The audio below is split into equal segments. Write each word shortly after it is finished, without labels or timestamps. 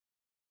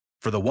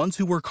For the ones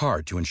who work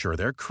hard to ensure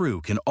their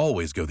crew can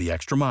always go the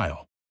extra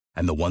mile,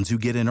 and the ones who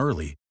get in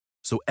early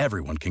so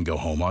everyone can go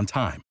home on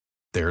time,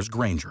 there's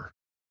Grainger,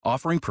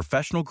 offering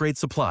professional-grade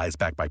supplies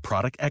backed by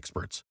product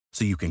experts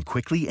so you can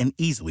quickly and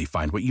easily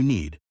find what you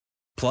need.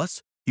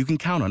 Plus, you can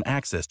count on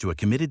access to a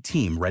committed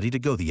team ready to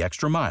go the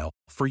extra mile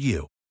for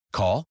you.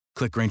 Call,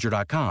 click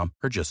Grainger.com,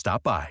 or just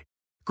stop by.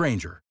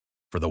 Grainger,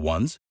 for the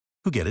ones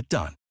who get it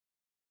done.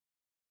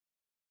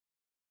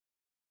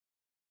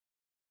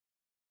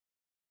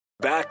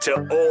 Back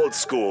to Old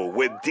School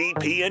with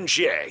DP and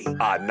J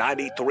on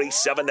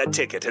 93.7 The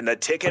Ticket and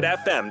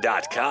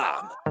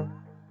theticketfm.com.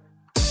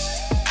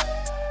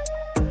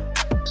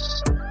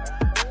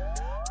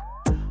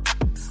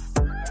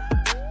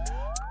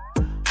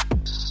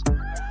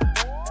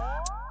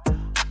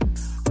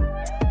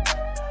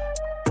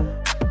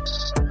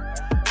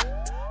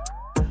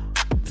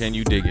 Can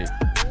you dig it?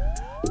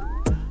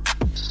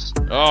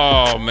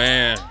 Oh,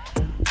 man.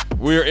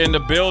 We're in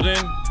the building.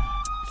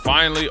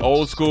 Finally,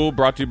 Old School,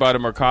 brought to you by the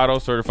Mercado,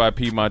 Certified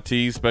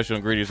Piedmontese, Special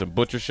Ingredients and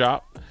Butcher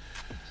Shop.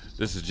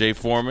 This is Jay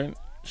Foreman.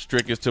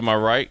 Strick is to my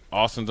right.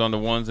 Austin's on the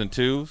ones and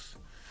twos.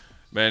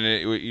 Man,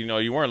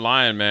 you weren't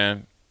lying,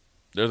 man.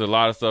 There's a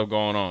lot of stuff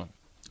going on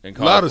in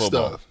college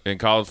football. Stuff. In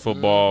college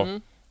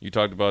football, You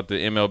talked about the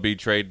MLB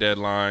trade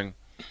deadline.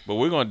 But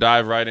we're going to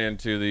dive right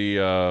into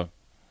the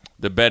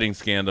betting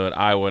scandal at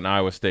Iowa and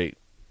Iowa State.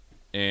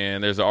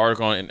 And there's an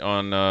article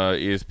on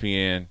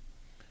ESPN,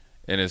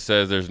 and it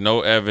says there's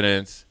no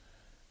evidence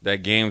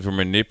that games were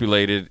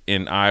manipulated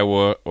in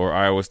Iowa or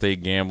Iowa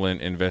State gambling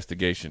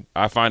investigation.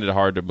 I find it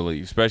hard to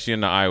believe, especially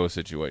in the Iowa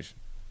situation,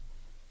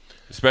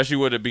 especially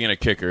with it being a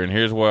kicker. And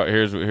here's why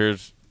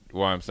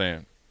I'm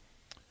saying.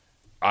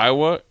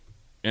 Iowa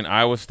and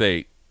Iowa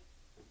State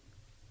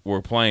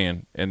were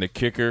playing, and the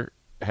kicker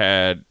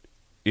had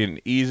an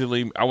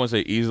easily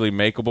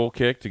makeable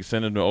kick to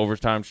send him to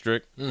overtime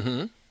strict.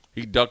 Mm-hmm.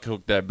 He duck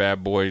hooked that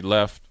bad boy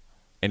left,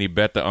 and he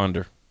bet the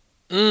under.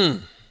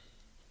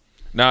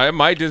 Now, it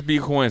might just be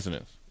a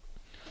coincidence,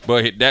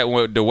 but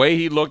the way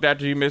he looked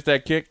after he missed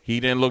that kick, he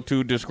didn't look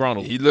too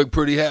disgruntled. He looked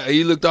pretty happy.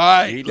 He looked all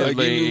right. He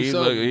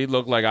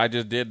looked like I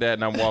just did that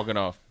and I'm walking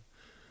off.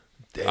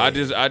 Damn.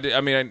 He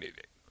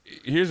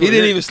didn't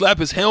even slap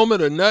his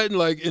helmet or nothing,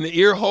 like in the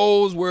ear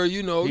holes where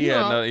he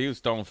was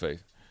stone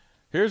faced.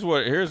 Here's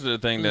the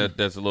thing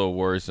that's a little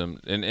worrisome,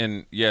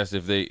 and yes,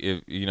 if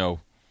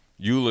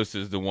Ulis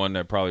is the one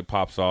that probably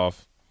pops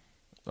off.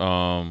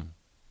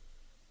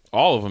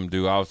 All of them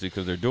do, obviously,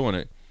 because they're doing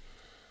it.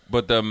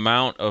 But the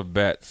amount of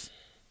bets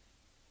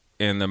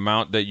and the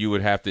amount that you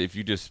would have to, if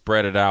you just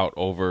spread it out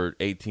over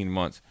 18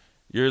 months,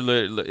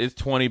 it's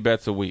 20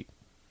 bets a week.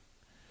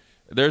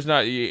 There's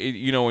not,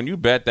 when you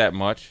bet that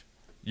much,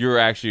 you're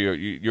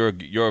actually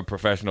you're a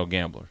professional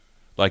gambler.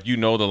 Like, you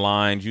know the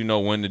lines, you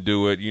know when to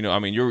do it.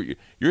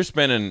 You're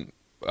spending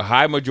a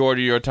high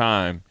majority of your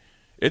time.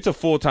 It's a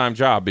full-time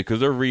job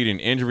because they're reading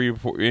injury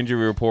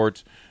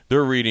reports,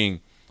 they're reading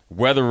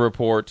weather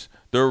reports,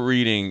 they're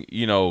reading,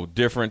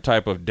 different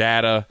type of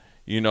data,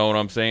 you know what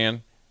I'm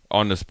saying,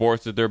 on the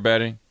sports that they're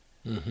betting.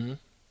 Mm-hmm.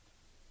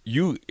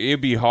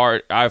 It'd be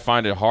hard. I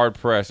find it hard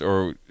pressed,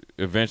 or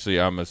eventually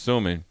I'm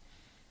assuming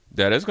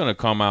that it's going to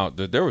come out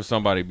that there was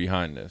somebody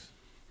behind this.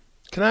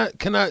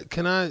 Can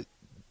I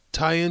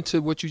tie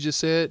into what you just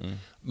said?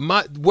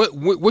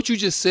 What you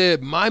just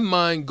said, my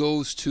mind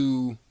goes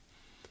to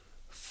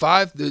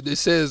it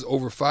says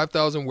over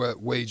 5,000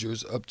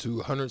 wagers up to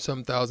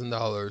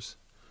 $100,000.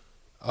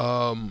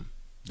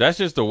 That's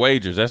just the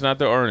wagers. That's not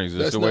the earnings.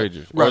 It's the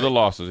wagers or the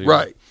losses.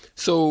 Right.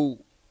 So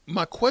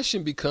my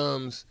question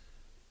becomes: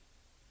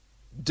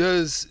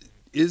 is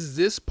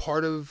this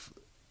part of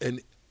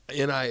an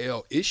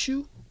NIL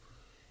issue?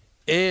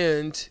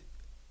 And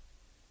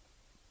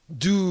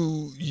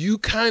is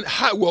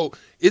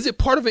it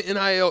part of an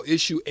NIL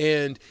issue?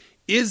 And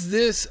is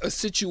this a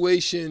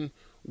situation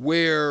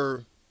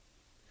where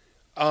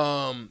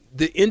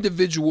the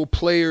individual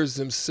players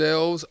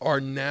themselves are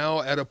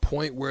now at a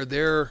point where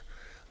their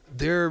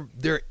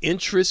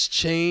interest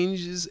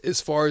changes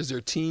as far as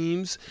their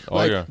teams?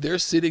 They're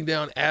sitting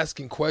down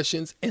asking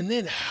questions, and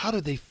then how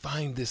do they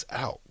find this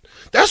out?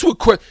 That's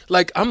what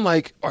I'm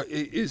like.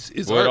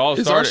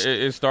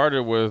 It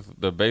started with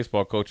the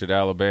baseball coach at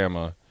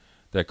Alabama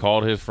that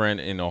called his friend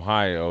in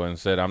Ohio and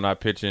said, "I'm not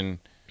pitching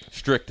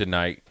strict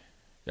tonight.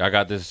 I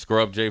got this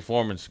scrub Jay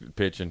Foreman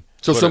pitching."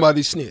 So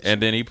somebody snitched. And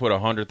then he put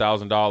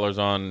 $100,000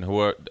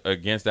 on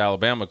against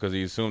Alabama because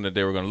he assumed that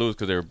they were going to lose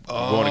because they were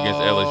going against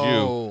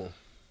LSU.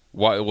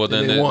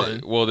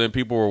 Then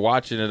people were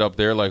watching it up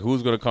there like,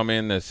 who's going to come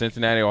in to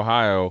Cincinnati,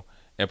 Ohio,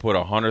 and put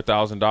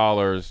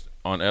 $100,000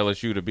 on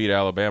LSU to beat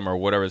Alabama or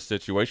whatever the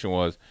situation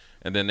was,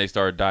 and then they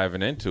started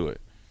diving into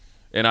it.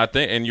 And I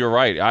think, and you're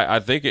right. I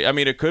think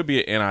it could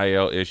be an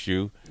NIL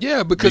issue.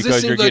 Yeah, because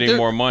you're getting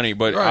more money.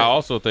 But right. I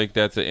also think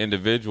that's an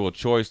individual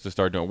choice to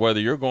start doing. Whether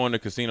you're going to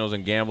casinos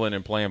and gambling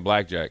and playing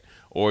blackjack,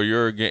 or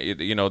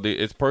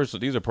it's personal.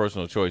 These are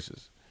personal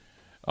choices.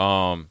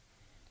 But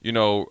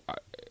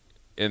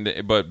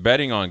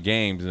betting on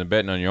games and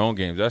betting on your own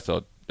games, that's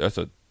a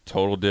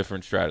total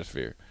different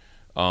stratosphere.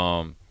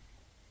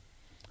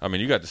 I mean,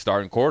 you got the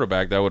starting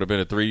quarterback that would have been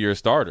a 3-year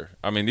starter.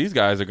 I mean, these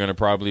guys are going to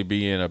probably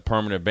be in a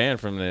permanent ban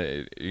from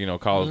the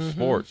college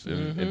sports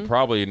and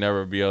probably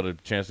never be able to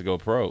chance to go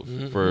pros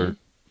for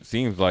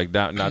seems like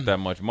not that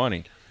much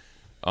money.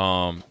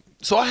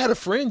 So I had a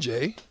friend,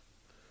 Jay,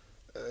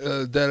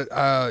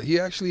 that he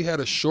actually had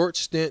a short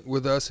stint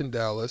with us in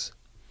Dallas,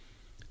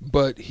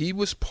 but he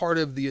was part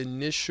of the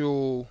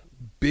initial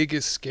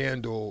biggest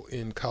scandal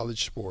in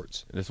college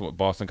sports. This is what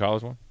Boston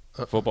College one?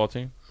 Football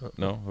team?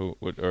 No,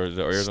 or is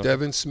it Arizona?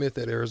 Steven Smith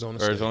at Arizona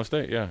State. Arizona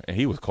State, yeah, and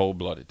he was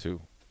cold-blooded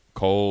too.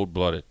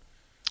 Cold-blooded.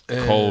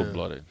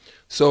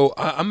 So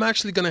I'm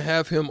actually going to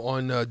have him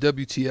on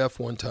WTF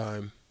one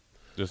time.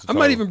 I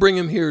might talk. even bring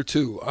him here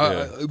too.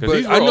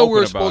 But I know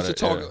we're supposed to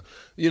talk,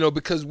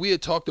 because we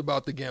had talked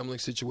about the gambling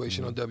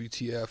situation on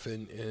WTF,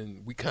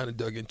 and we kind of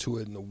dug into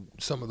it and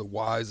some of the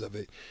whys of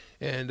it.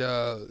 And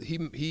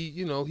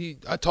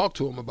I talked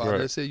to him about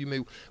it. I said,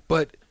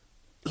 but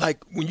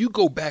like when you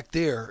go back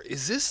there,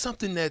 is this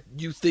something that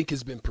you think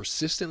has been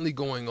persistently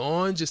going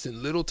on, just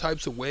in little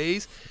types of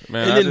ways?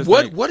 Man, and then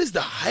what is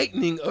the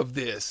heightening of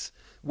this,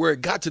 where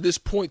it got to this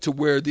point to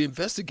where the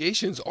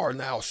investigations are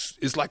now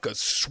is like a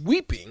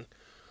sweeping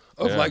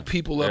of like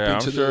people up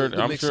into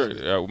the mix of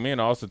it. Me and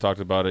Austin talked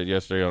about it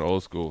yesterday on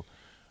Old School.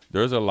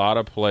 There's a lot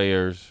of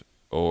players,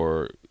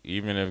 or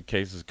even in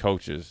cases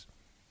coaches,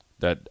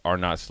 that are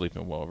not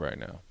sleeping well right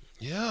now.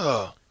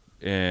 Yeah,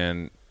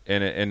 and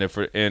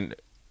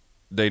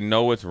they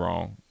know it's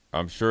wrong.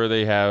 I'm sure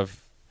they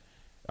have.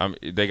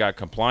 They got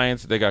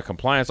compliance. They got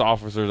compliance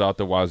officers out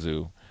the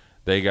wazoo.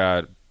 They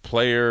got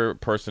player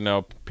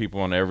personnel people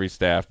on every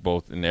staff,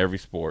 both in every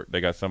sport. They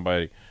got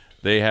somebody.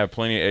 They have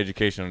plenty of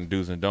education on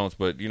do's and don'ts.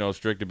 But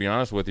Strick, to be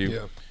honest with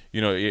you,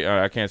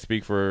 I can't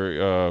speak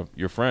for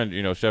your friend,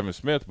 Steven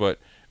Smith, but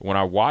when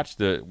I watched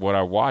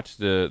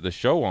the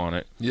show on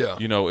it,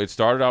 it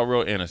started out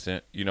real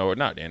innocent, or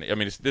not. I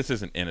mean, this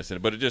isn't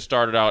innocent, but it just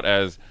started out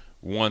as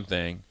one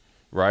thing.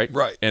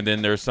 Right. And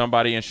then there's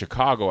somebody in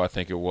Chicago, I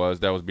think it was,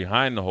 that was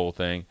behind the whole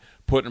thing,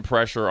 putting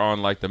pressure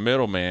on like the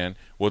middleman.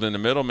 Well, then the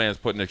middleman's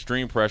putting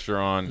extreme pressure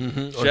on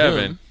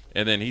Chevin,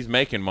 and then he's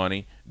making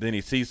money. Then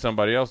he sees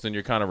somebody else, and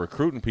you're kind of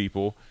recruiting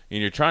people,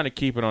 and you're trying to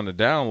keep it on the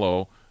down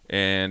low.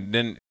 And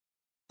then,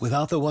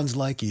 without the ones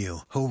like you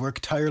who work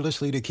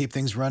tirelessly to keep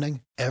things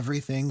running,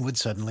 everything would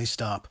suddenly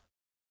stop.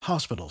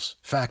 Hospitals,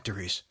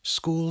 factories,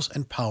 schools,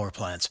 and power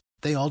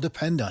plants—they all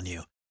depend on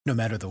you. No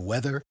matter the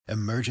weather,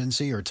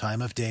 emergency, or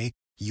time of day,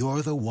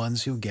 you're the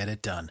ones who get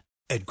it done.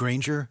 At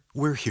Grainger,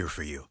 we're here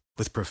for you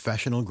with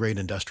professional-grade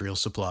industrial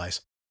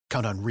supplies.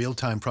 Count on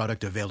real-time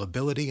product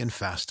availability and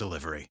fast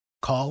delivery.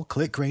 Call,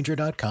 click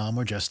Grainger.com,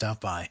 or just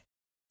stop by.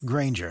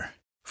 Grainger,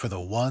 for the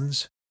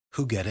ones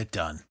who get it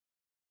done.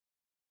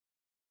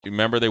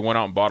 Remember, they went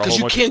out and bought a whole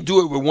bunch. Because you can't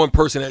do it with one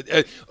person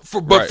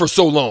for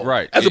so long.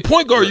 Right. As a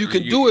point guard, you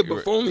can do it,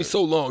 but for only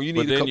so long. You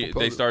need a couple.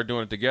 They started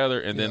doing it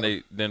together, and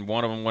then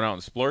one of them went out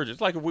and splurged.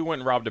 It's like if we went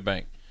and robbed a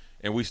bank,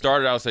 and we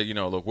started out and said,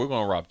 look, we're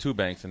going to rob 2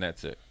 banks, and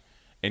that's it.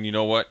 And you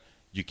know what?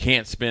 You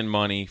can't spend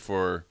money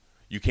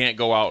you can't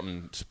go out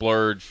and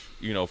splurge,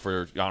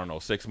 for,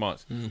 6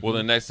 months. Mm-hmm. Well,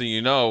 the next thing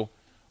you know,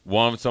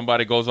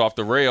 somebody goes off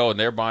the rail and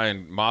they're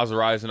buying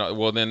Maseratis,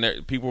 and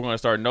then people are going to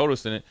start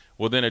noticing it.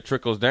 Well, then it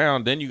trickles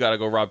down. Then you got to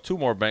go rob 2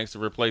 more banks to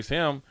replace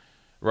him,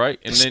 right?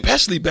 And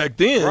especially back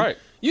then, right?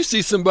 You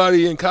see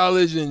somebody in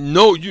college and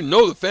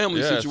the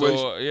family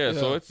situation.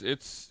 So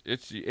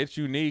it's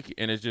unique,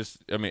 and it's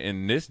just,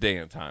 in this day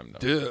and time,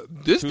 though,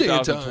 this day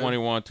and time,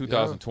 2021,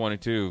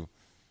 2022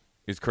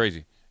 is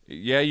crazy.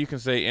 Yeah, you can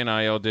say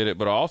NIL did it,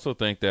 but I also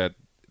think that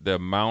the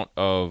amount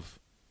of,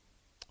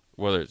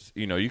 whether it's,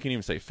 you can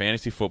even say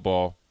fantasy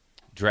football,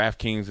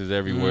 DraftKings is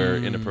everywhere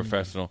in the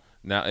professional.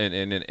 Now, in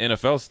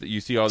NFL,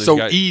 you see all these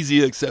guys. So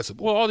easy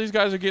accessible. Well, all these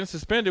guys are getting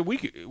suspended.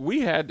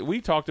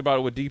 We talked about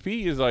it with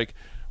DP, is like,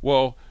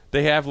 well,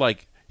 they have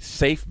like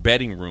safe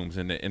betting rooms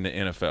in the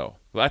NFL.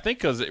 Well, I think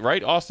because,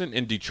 right, Austin,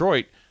 in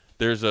Detroit,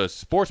 there's a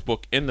sports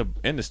book in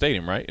the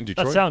stadium, right? In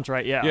Detroit. That sounds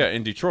right, yeah. Yeah,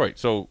 in Detroit.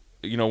 So,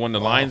 when the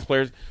Lions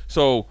players –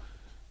 so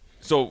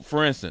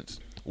for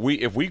instance,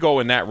 if we go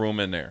in that room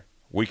in there,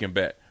 we can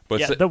bet.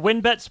 But the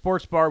WynnBET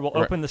Sports Bar will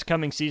open this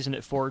coming season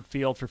at Ford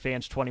Field for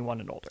fans 21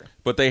 and older.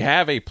 But they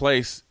have a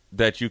place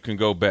that you can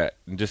go bet,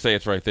 and just say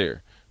it's right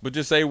there. But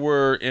just say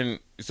we're in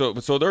 – so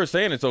they're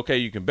saying it's okay,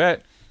 you can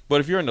bet. But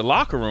if you're in the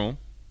locker room,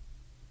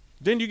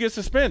 then you get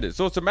suspended.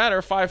 So it's a matter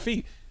of 5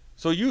 feet.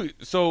 So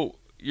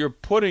you're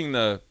putting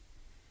the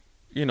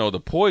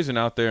poison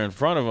out there in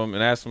front of them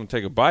and asking them to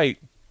take a bite.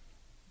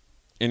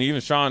 And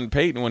even Sean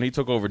Payton, when he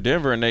took over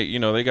Denver, and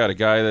they got a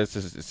guy that's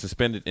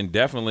suspended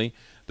indefinitely.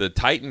 The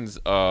Titans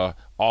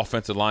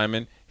offensive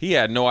lineman, he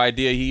had no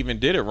idea he even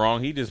did it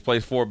wrong. He just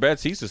placed 4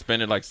 bets. He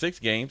suspended like 6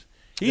 games.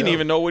 He didn't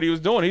even know what he was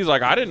doing. He's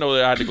like, I didn't know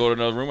that I had to go to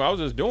another room. I was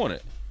just doing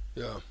it.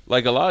 Yeah.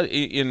 Like a lot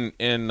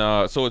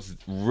so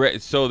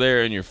it's so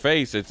there in your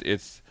face.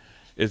 It's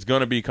going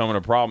to be becoming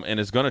a problem, and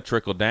it's going to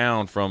trickle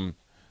down from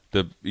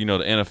the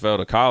NFL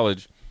to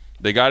college.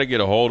 They got to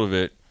get a hold of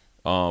it.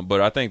 But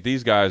I think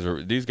these guys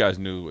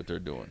knew what they're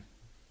doing.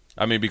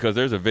 I mean, because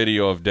there's a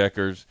video of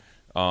Deckers,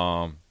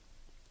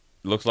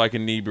 looks like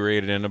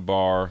inebriated in a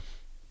bar,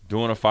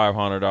 doing a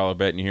 $500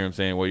 bet, and you hear him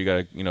saying, well, you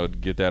got to,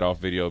 get that off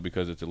video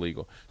because it's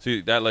illegal.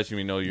 See, that lets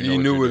you know you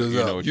knew it was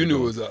up. You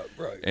knew it was up,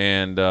 right.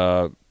 And,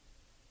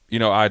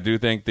 I do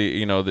think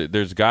that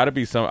there's got to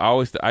be some.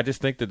 I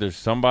just think that there's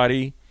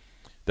somebody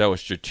that was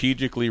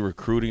strategically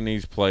recruiting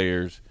these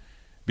players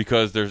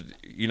because there's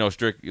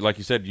strict, like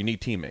you said, you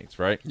need teammates,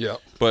 right? Yeah.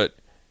 But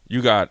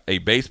you got a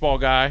baseball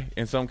guy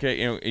in some case.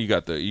 You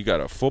got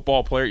a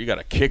football player. You got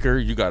a kicker.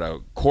 You got a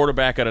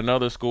quarterback at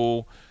another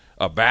school.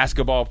 A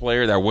basketball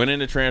player that went in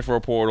the transfer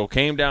portal,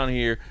 came down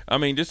here. I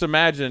mean, just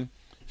imagine,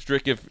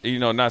 Strick, if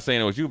not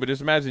saying it was you, but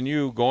just imagine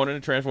you going in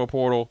the transfer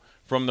portal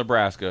from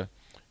Nebraska.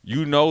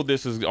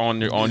 This is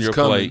on your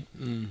plate,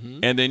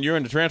 and then you're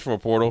in the transfer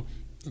portal.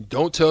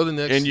 Don't tell the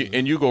next.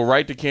 And you go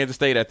right to Kansas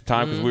State at the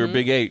time because we were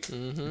Big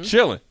 8,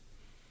 chilling,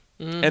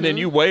 and then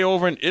you way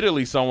over in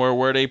Italy somewhere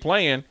where they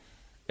playing,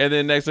 and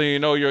then next thing you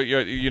know,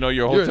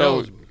 your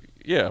hotel.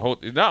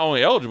 Not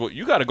only eligible,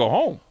 you got to go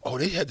home. Oh,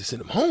 they had to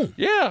send him home.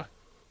 Yeah.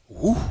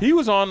 Ooh. He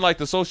was on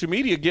the social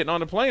media getting on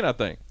the plane, I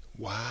think.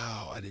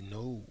 Wow, I didn't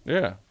know.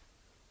 Yeah.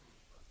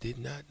 Did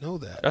not know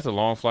that. That's a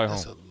long flight home.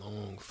 That's a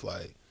long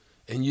flight.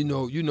 And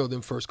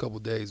them first couple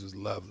of days was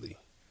lovely.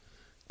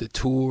 The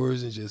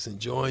tours and just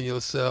enjoying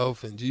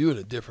yourself, and you in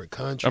a different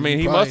country. I mean,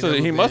 he must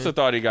have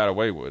thought he got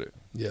away with it.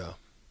 Yeah.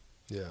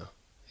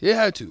 He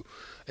had to.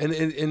 And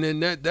then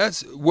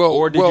that's I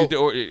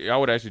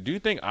would ask you, do you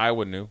think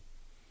Iowa knew?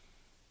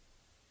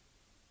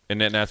 And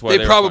then that's why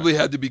they probably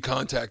had to be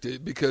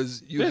contacted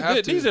because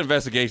these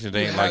investigations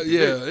ain't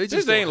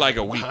this ain't like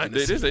a week.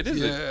 This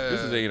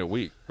ain't a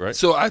week, right?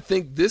 So I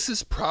think this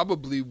is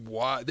probably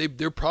why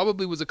there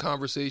probably was a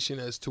conversation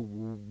as to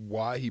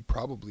why he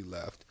probably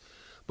left.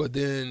 But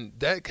then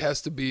that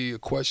has to be a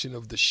question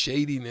of the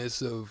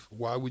shadiness of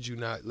why would you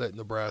not let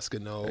Nebraska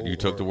know? You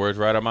took the words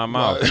right out of my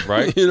mouth,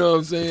 right? You know what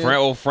I'm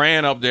saying?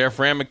 Fran up there,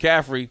 Fran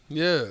McCaffrey.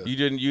 Yeah. You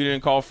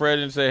didn't call Fred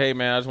and say, hey,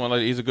 man, I just want to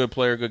he's a good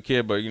player, good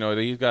kid, but,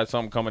 he's got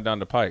something coming down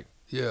the pike.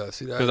 Yeah,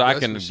 see that. Because I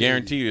can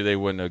guarantee you they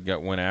wouldn't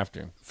have went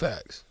after him.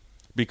 Facts.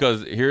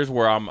 Because here's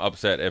where I'm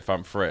upset if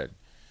I'm Fred.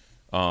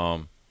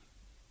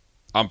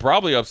 I'm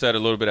probably upset a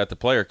little bit at the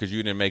player because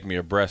you didn't make me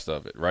abreast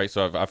of it, right?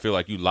 So I feel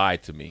like you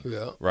lied to me,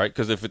 right?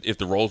 Because if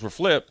the roles were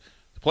flipped,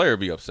 the player would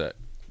be upset.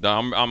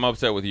 I'm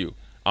upset with you.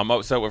 I'm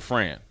upset with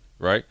Fran,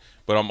 right?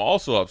 But I'm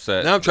also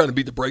upset. Now I'm trying to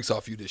beat the brakes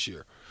off you this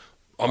year.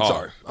 I'm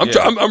sorry. I'm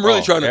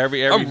really trying to.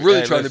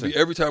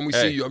 Every time we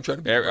see you, I'm trying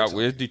to beat the brakes off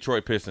it's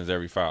Detroit Pistons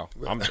every foul.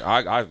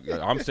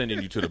 I'm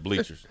sending you to the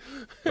bleachers,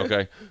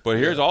 okay? But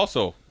here's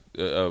also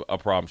a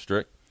problem,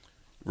 Strick.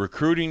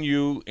 Recruiting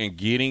you and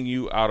getting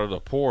you out of the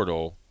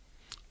portal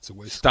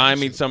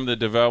stymied some of the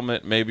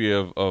development maybe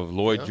of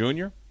Lloyd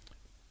Jr.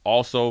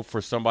 Also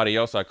for somebody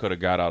else I could have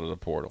got out of the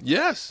portal.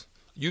 Yes.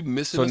 You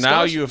missing So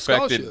now you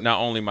affected not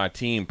only my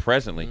team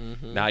presently,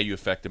 now you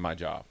affected my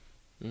job.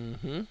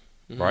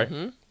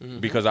 Right?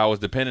 Because I was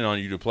dependent on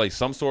you to play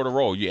some sort of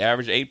role. You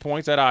averaged 8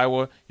 points at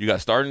Iowa. You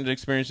got starting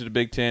experience in the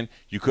Big Ten.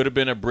 You could have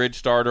been a bridge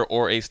starter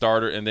or a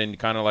starter, and then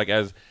kind of like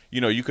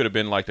you could have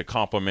been like the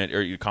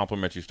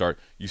complimentary start.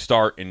 You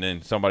start, and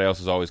then somebody else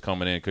is always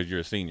coming in because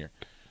you're a senior.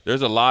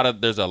 There's a lot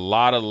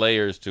of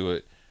layers to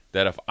it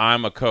that if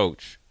I'm a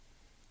coach,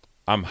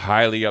 I'm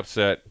highly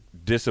upset,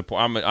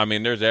 disappointed. I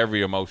mean, there's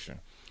every emotion.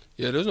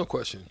 Yeah, there's no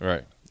question.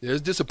 Right.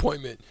 There's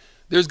disappointment.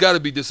 There's got to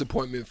be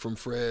disappointment from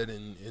Fred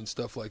and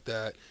stuff like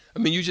that. I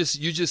mean, you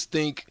just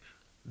think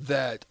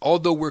that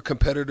although we're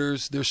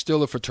competitors, there's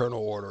still a fraternal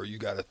order. You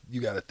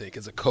gotta think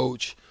as a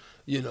coach.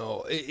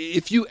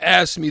 If you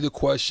ask me the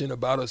question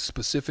about a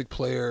specific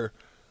player,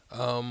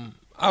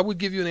 I would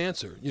give you an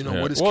answer.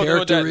 What his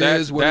character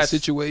is, what his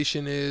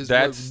situation is,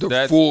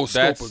 the full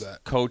scope of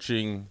that.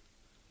 Coaching.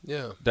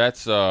 Yeah.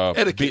 That's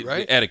etiquette,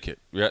 right? Etiquette.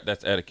 Yeah,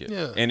 that's etiquette.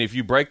 Yeah. And if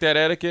you break that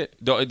etiquette,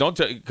 don't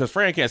tell, because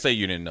Fran can't say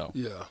you didn't know.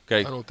 Yeah. Okay.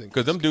 I don't think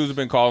because them dudes have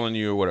been calling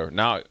you or whatever.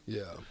 Now.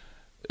 Yeah.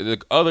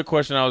 The other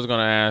question I was going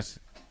to ask.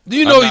 Do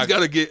you know he's got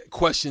to get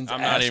questions?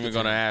 I'm not even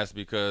going to ask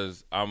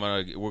because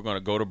we're going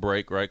to go to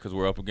break, right? Because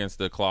we're up against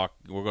the clock.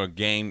 We're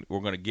going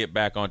to get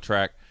back on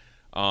track.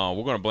 We're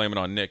going to blame it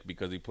on Nick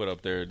because he put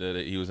up there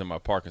that he was in my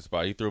parking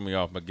spot. He threw me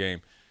off my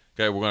game.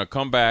 Okay, we're going to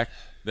come back.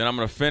 Then I'm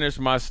going to finish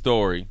my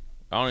story.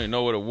 I don't even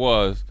know what it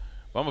was,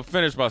 but I'm going to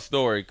finish my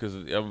story because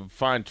I'm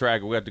fine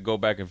track. We have to go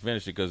back and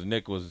finish it because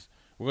Nick was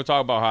 – we're going to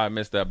talk about how I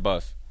missed that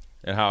bus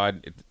and how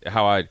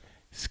I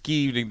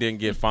skeeved and didn't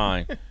get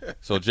fined.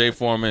 So Jay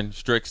Foreman,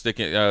 Strick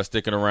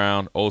sticking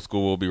around. Old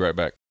School, we'll be right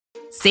back.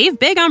 Save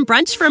big on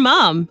brunch for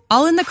mom,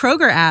 all in the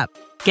Kroger app.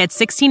 Get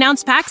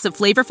 16-ounce packs of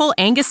flavorful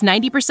Angus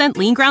 90%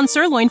 lean ground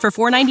sirloin for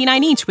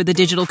 $4.99 each with a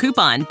digital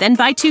coupon. Then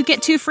buy 2,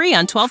 get 2 free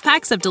on 12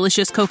 packs of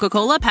delicious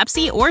Coca-Cola,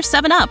 Pepsi, or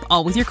 7-Up,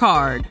 all with your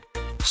card.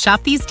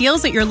 Shop these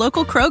deals at your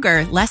local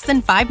Kroger, less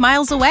than 5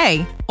 miles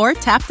away. Or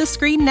tap the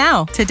screen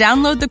now to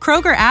download the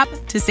Kroger app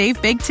to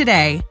save big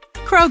today.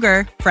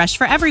 Kroger, fresh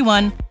for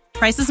everyone.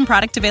 Prices and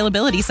product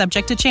availability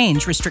subject to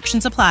change.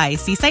 Restrictions apply.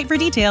 See site for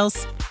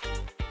details.